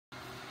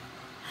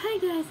Hi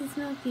guys, it's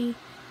Milky,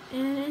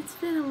 and it's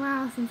been a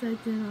while since I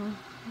did a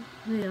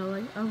video,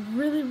 like a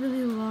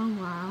really long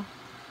while.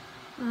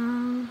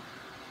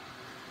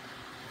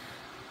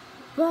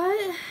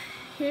 But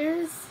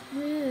it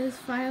is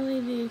finally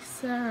the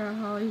Etc.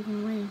 haul you've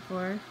been waiting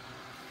for.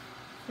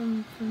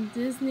 From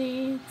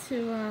Disney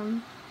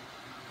to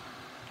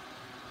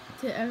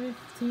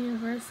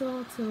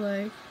Universal to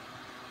like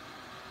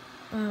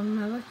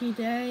My Lucky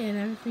Day and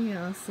everything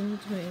else in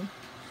between.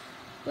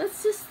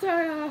 Let's just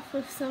start off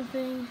with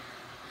something.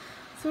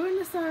 So we're going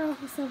to start off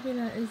with something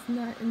that is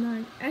not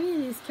in any of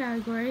these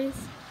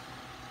categories.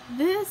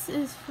 This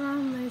is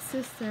from my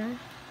sister.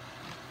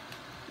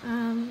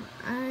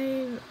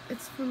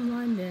 It's from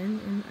London,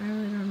 and I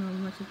really don't know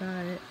much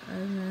about it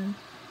other than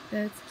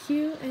that it's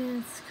cute,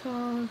 and it's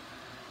called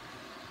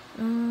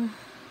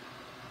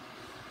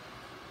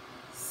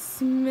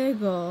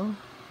Smiggle.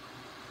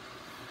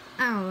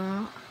 I don't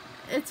know.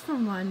 It's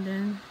from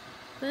London,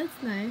 but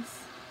it's nice.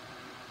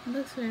 It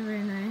looks very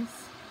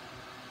nice.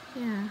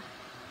 Yeah.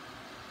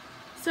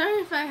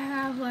 Sorry if I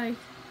have if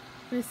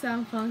I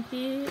sound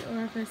funky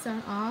or if I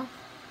sound off.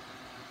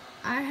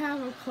 I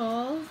have a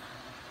cold,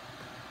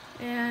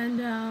 and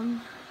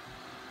I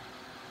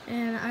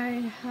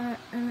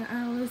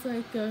was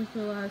like going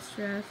through a lot of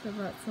stress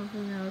about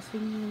something I was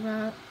thinking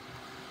about.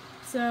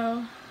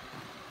 So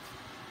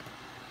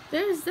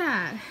there's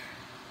that.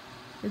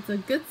 It's a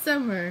good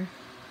summer.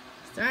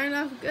 Starting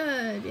off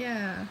good,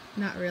 yeah.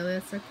 Not really,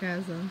 that's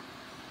sarcasm.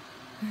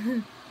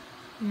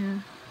 Yeah.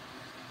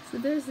 So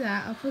there's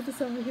that. I'll put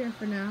this over here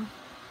for now.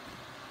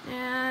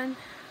 And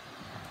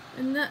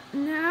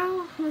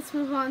now let's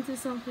move on to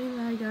something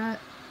that I got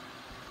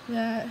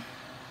that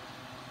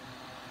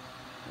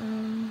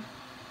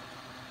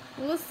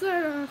let's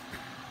start off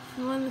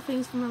with one of the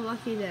things from My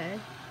Lucky Day.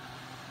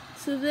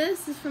 So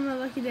this is from My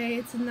Lucky Day.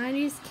 It's a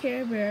 90s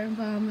Care Bear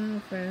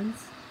Environmental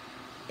Friends.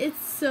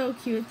 It's so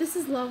cute. This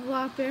is Love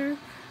Lot Bear.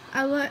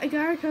 I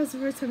got her because the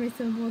first time I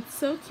said, well, it's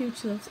so cute.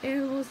 She loves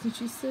animals and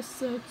she's just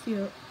so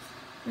cute.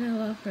 And I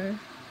love her.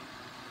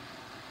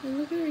 And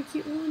look at her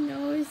cute little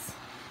nose.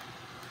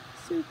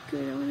 So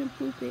good. I want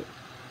to boop it.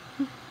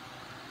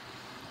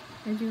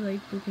 I do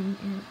like booping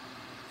Aunt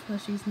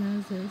Plushie's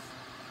noses.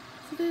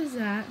 So there's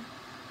that.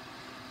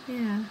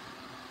 Yeah.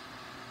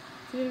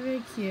 It's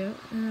very cute.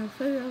 And I'll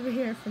put it over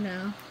here for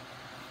now.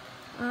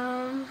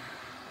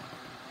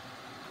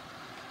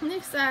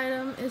 Next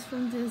item is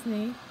from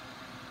Disney.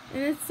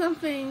 And it's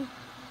something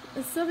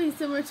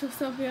similar to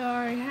something I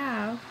already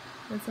have.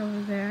 That's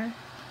over there.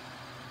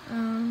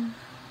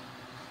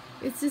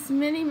 It's this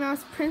Minnie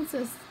Mouse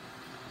Princess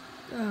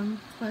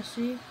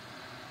plushie,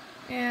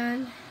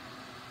 and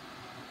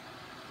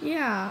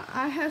yeah,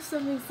 I have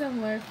something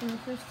similar from the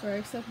first store,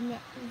 except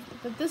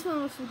but this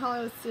one was from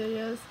Hollywood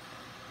Studios,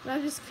 and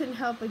I just couldn't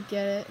help but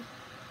get it.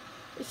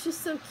 It's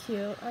just so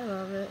cute. I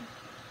love it,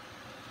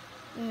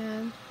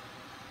 and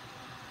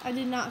I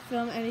did not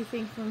film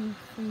anything from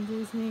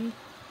Disney.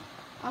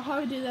 I'll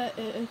probably do that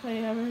if I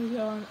ever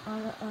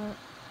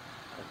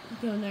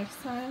go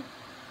next time.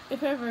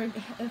 If there ever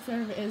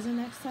is a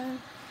next time,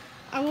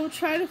 I will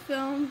try to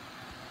film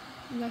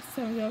next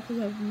time I go because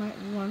I might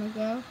want to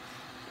go,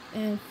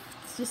 and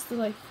just to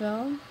like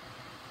film,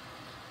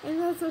 and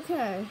that's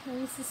okay.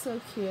 And this is so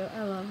cute.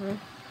 I love her.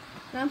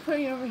 Now I'm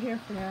putting it over here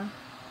for now.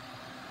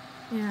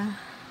 Yeah,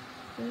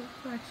 good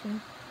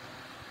collection.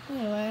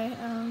 Anyway,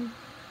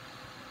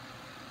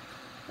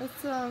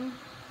 let's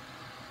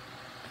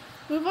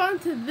move on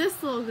to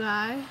this little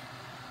guy.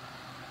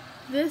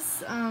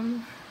 This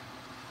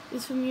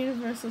is from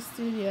Universal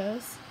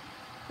Studios.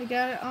 I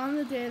got it on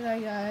the day that I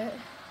got it.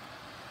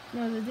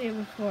 No, the day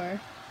before.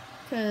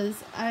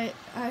 Because I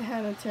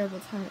had a terrible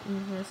time at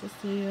Universal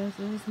Studios.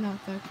 It was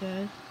not that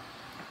good.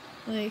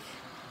 Like,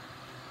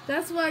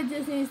 that's why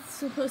Disney is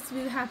supposed to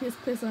be the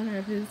happiest place on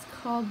earth. It's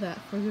called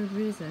that for good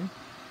reason.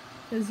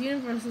 Because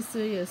Universal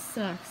Studios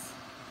sucks.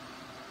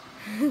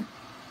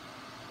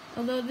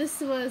 Although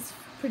this was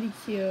pretty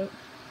cute.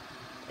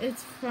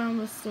 It's from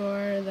a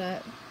store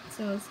that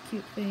sells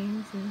cute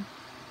things and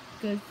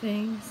good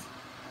things.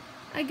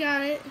 I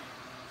got it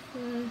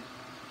from,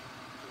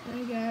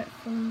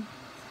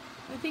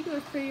 I think it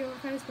was pretty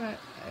overpriced, but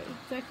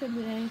that could have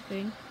been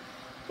anything.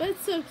 But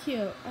it's so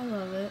cute. I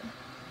love it.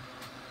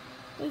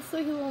 It's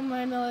like a little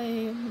My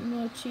Melody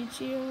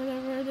Mochichi or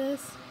whatever it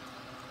is.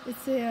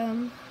 It's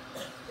a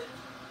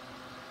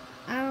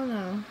I don't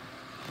know.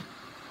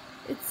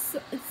 It's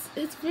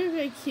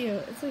very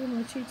cute. It's like a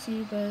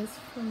Mochichi, but it's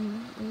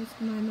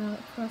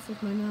crossed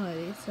with My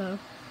Melody. So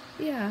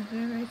yeah,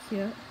 very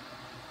cute.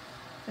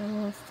 Got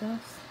little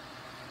stuffs.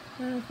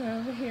 I'm gonna put it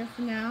over here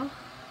for now.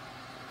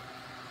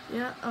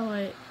 Yeah. Oh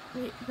wait,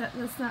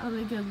 that's not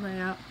really good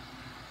layout.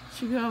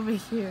 Should go over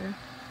here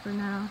for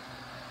now.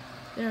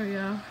 There we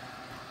go.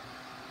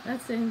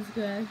 That seems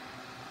good.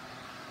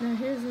 Now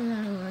here's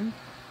another one.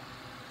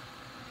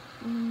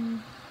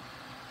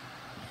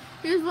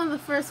 Here's one of the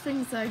first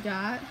things I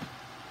got.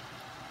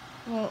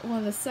 Well, one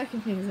of the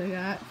second things I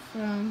got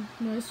from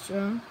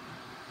Nordstrom.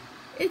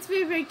 It's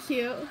very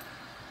cute.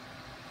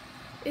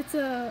 It's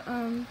a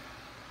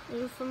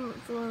It was from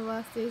one of the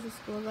last days of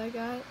school that I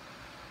got.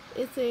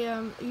 It's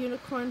a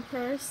unicorn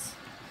purse,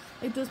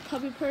 like those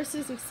puppy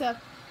purses,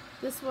 except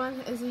this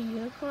one is a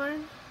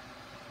unicorn.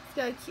 It's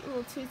got a cute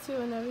little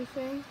tutu and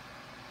everything,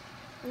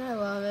 and I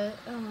love it.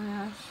 Oh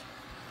my gosh.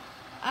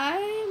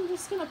 I'm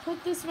just gonna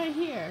put this right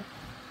here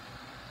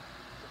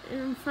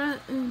in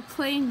front, in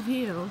plain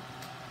view,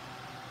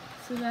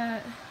 so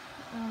that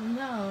I'll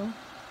know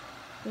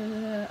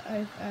that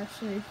I've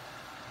actually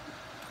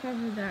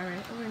covered that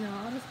right. Or no,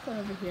 I'll just put it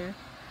over here.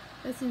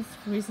 That seems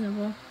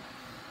reasonable.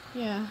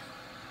 Yeah.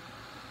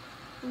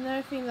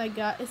 Another thing that I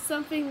got is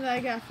something that I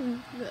got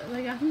from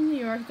New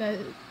York that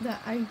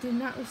I did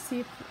not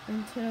receive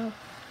until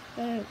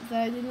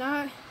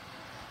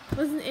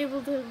wasn't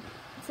able to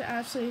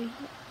actually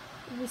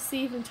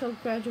receive until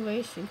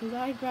graduation, because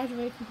I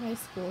graduated from high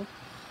school,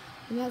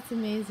 and that's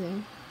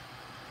amazing.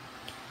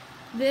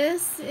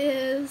 This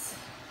is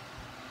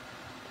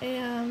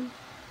a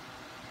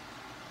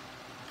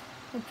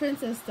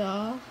princess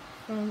doll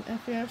from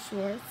F.A.R.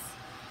 Schwartz,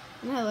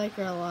 and I like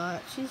her a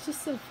lot. She's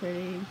just so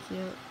pretty and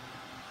cute,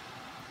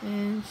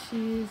 and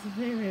she's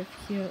very, very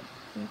cute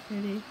and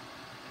pretty.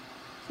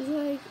 She's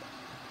like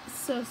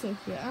so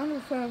cute. I'm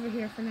gonna put her over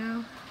here for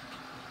now.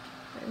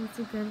 It's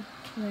a good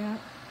layout.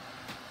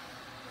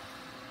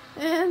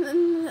 And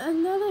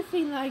another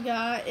thing that I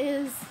got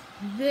is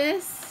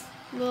this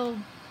little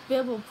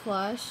Bibble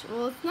plush.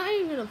 Well, it's not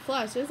even a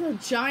plush. There's a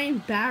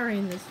giant battery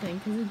in this thing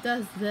because it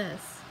does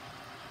this.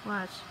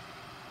 Watch.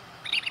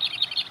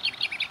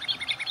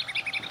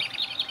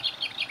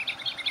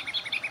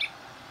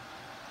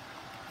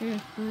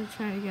 Here, let me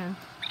try it again.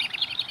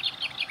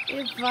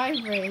 It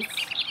vibrates.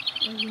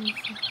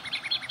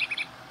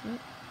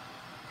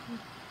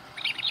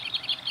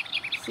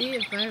 See,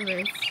 it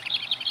vibrates.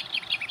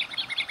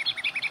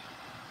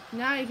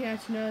 Now you can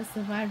actually notice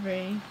the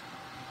vibrating.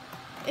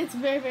 It's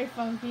very, very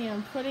funky.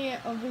 I'm putting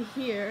it over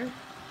here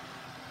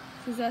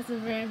because that's a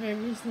very, very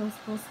reasonable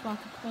spot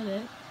to put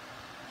it.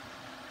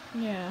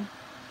 Yeah.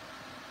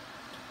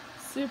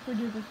 Super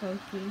duper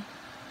funky.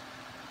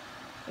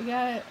 I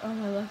got it on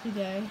my lucky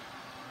day.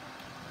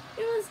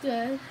 It was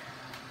good.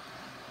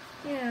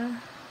 Yeah.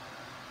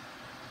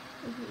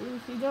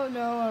 If you don't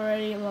know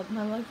already,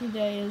 my lucky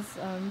day is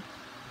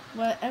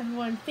what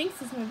everyone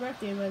thinks is my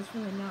birthday, but it's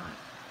really not.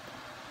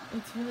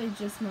 It's really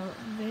just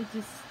they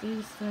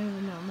just don't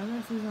even know. My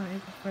birthday's on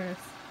April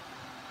 1st.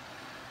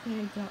 They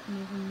don't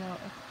even know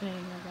a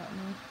thing about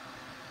me.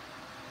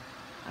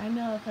 I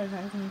know if I've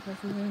had any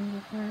birthdays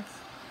on April 1st.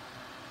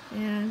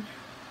 And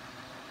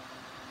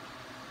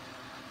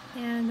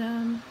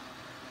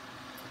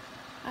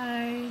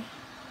I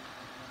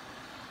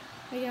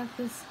got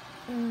this,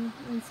 and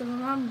so my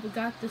mom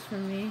got this for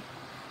me.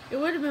 It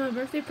would have been my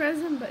birthday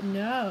present, but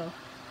no,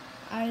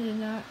 I did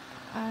not.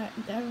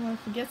 Everyone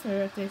forgets my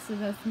birthday, so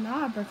that's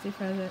not a birthday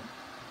present.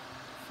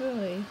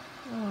 Truly.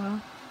 Oh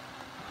well.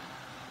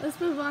 Let's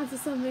move on to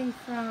something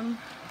from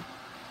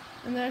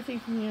another thing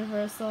from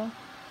Universal.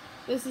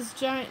 This is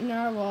giant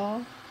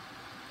narwhal.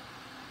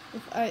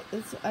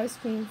 It's ice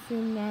cream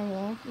themed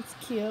narwhal. It's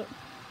cute.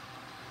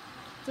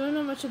 Don't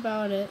know much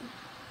about it.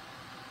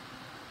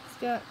 It's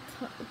got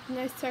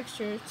nice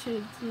texture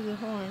to the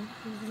horn.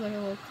 This is like a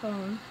little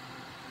cone.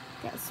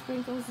 Got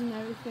sprinkles and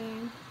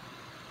everything.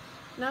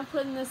 Not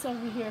putting this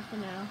over here for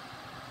now.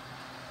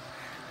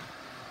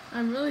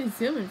 I'm really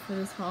zooming for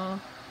this haul.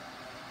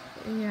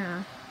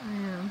 Yeah, I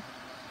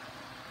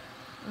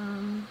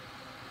am.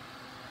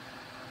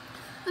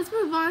 Let's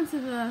move on to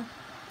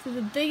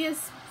the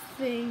biggest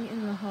thing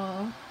in the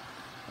haul,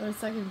 or the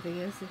second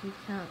biggest if you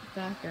count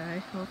that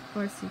guy. Well, of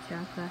course you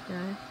count that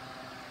guy.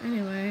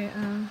 Anyway,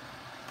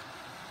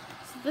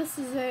 so this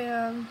is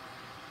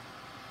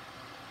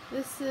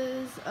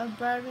a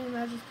Barbie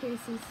Magic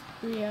Faces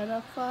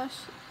Brietta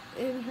plush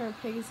in her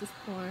Pegasus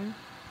form.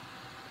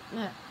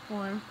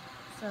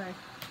 Sorry.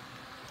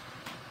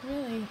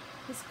 Really,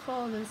 this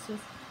cold is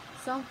just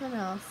something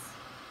else.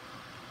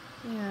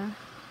 Yeah.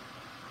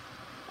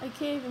 I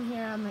can't even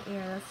hear out my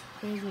ear. That's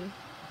crazy.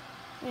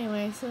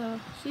 Anyway, so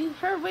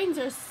her wings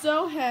are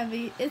so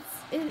heavy.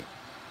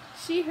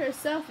 She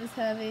herself is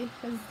heavy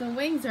because the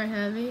wings are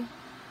heavy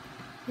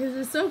because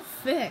they're so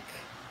thick.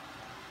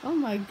 Oh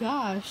my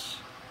gosh.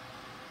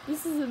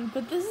 This is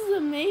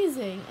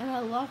amazing, and I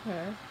love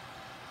her.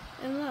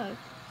 And look,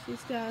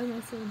 she's got a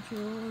nice little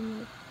jewel in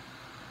the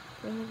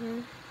front of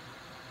her.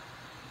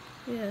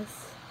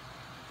 Yes,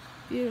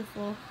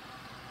 beautiful.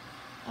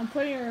 I'm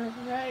putting her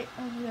right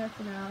over there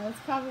for now. That's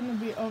probably gonna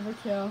be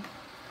overkill.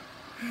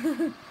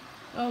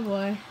 Oh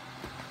boy,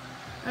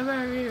 I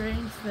better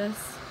rearrange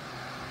this.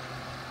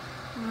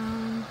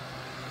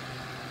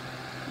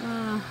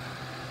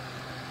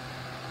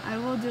 I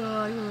will do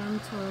like a room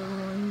tour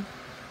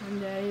one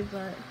day,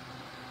 but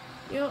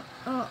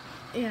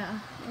yeah.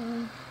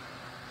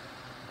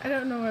 I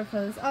don't know where to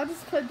put this. I'll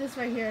just put this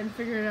right here and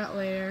figure it out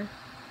later.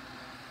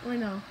 Or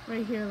no,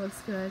 right here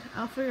looks good.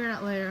 I'll figure it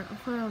out later. I'll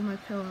put it on my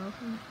pillow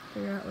and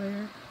figure it out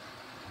later.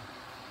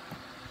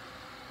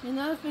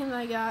 Another thing that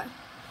I got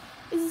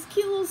is this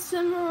cute little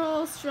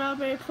Cimarron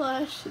strawberry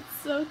plush.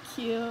 It's so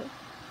cute.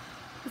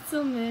 It's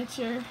so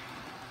miniature.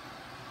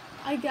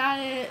 I got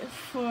it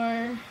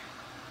for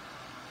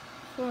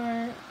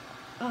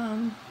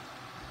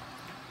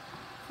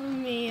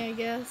me, I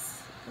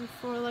guess, and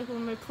for like one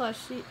of my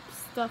plushy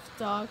stuffed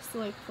dogs to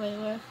like play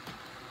with.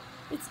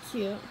 It's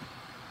cute.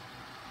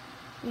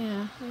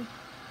 Yeah.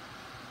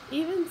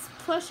 Even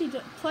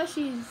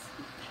plushies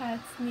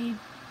pets need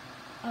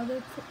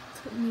other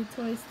need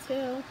toys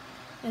too,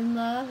 and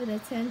love and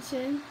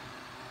attention.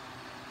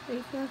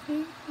 Wait,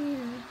 Fluffy?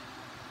 Yeah.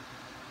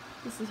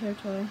 This is her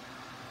toy.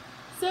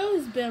 So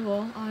is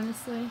Bibble,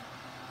 honestly.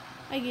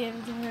 I gave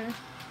it to her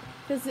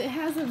because it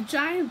has a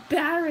giant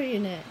battery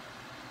in it,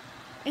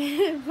 and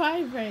it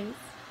vibrates.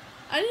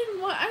 I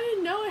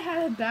didn't know it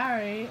had a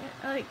battery.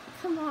 Like,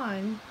 come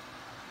on,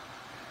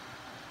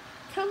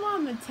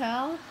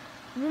 Mattel.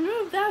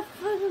 Remove that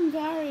flipping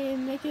battery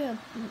and make it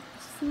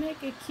just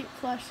make a cute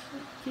plush,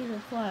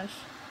 cuter plush.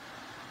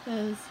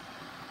 Cause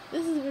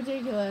this is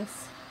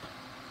ridiculous.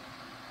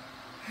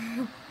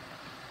 I'm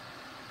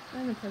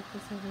gonna put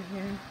this over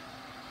here.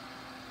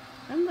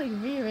 I'm like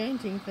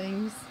rearranging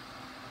things.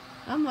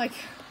 I'm like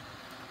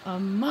a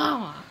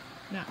mama.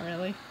 Not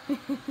really.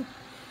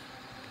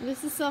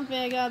 This is something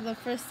I got the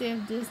first day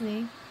of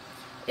Disney.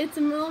 It's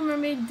a Little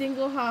Mermaid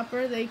dingle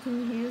hopper that you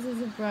can use as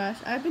a brush.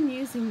 I've been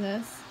using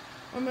this,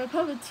 or my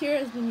puppeteer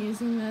has been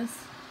using this,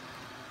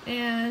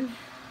 and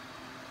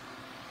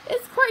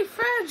it's quite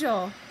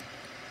fragile.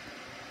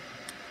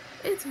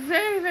 It's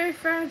very, very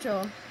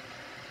fragile.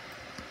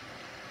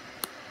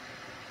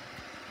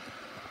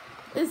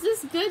 Is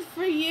this good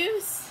for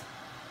use?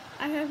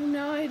 I have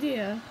no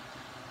idea.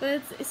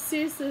 But it's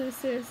seriously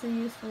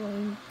useful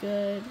and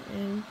good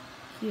and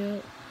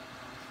cute.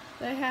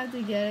 But I had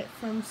to get it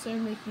from Sir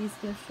Mickey's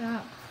gift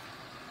shop.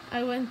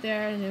 I went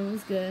there and it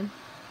was good.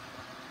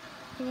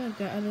 I think I've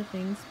got other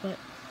things, but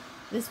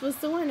this was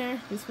the winner.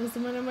 This was the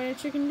winner of my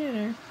chicken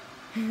dinner.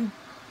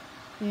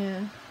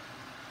 Yeah.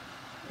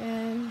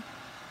 And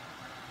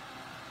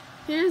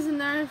here's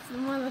another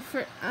one of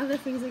the other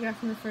things I got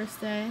from the first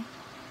day.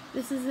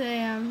 This is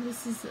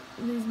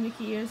these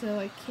Mickey ears are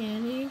like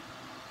candy,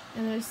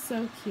 and they're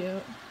so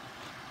cute.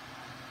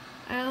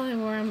 I only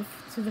wore them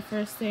to the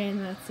first day,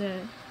 and that's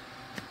it.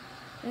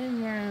 I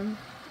didn't wear them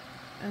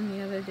on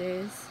the other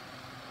days.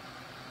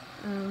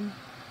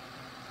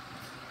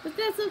 But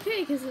that's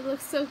okay, because it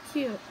looks so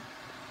cute.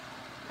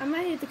 I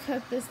might need to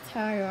cut this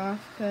tag off,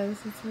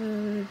 because it's really,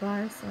 really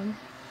bothersome.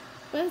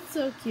 But it's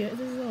so cute.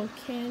 There's a little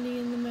candy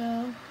in the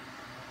middle.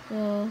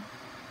 Little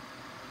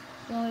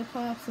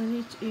lollipops on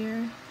each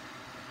ear.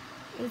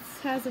 It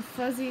has a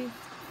fuzzy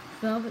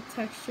velvet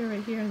texture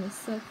right here and the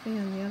silk thing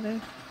on the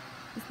other.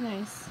 It's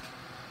nice.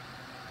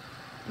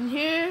 And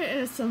here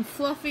is some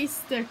fluffy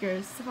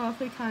stickers.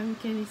 Fluffy cotton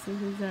candy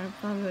stickers that are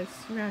probably like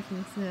scratch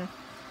and sniff.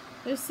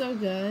 They're so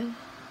good.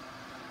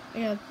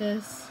 I got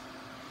this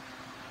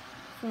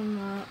from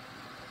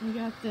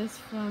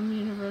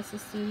Universal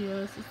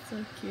Studios. It's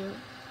so cute.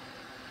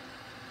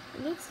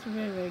 It looks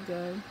very, very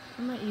good.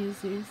 I might use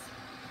these.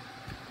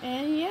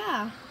 And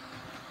yeah.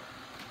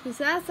 Because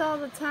that's all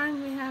the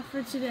time we have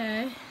for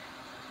today.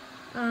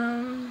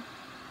 You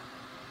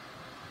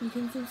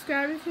can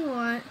subscribe if you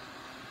want.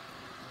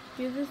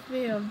 Give this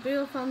video a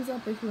big thumbs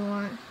up if you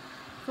want.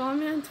 Follow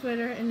me on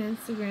Twitter and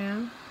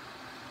Instagram.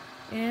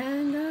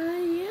 And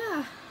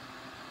yeah.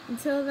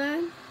 Until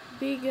then,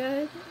 be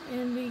good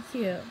and be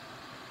cute.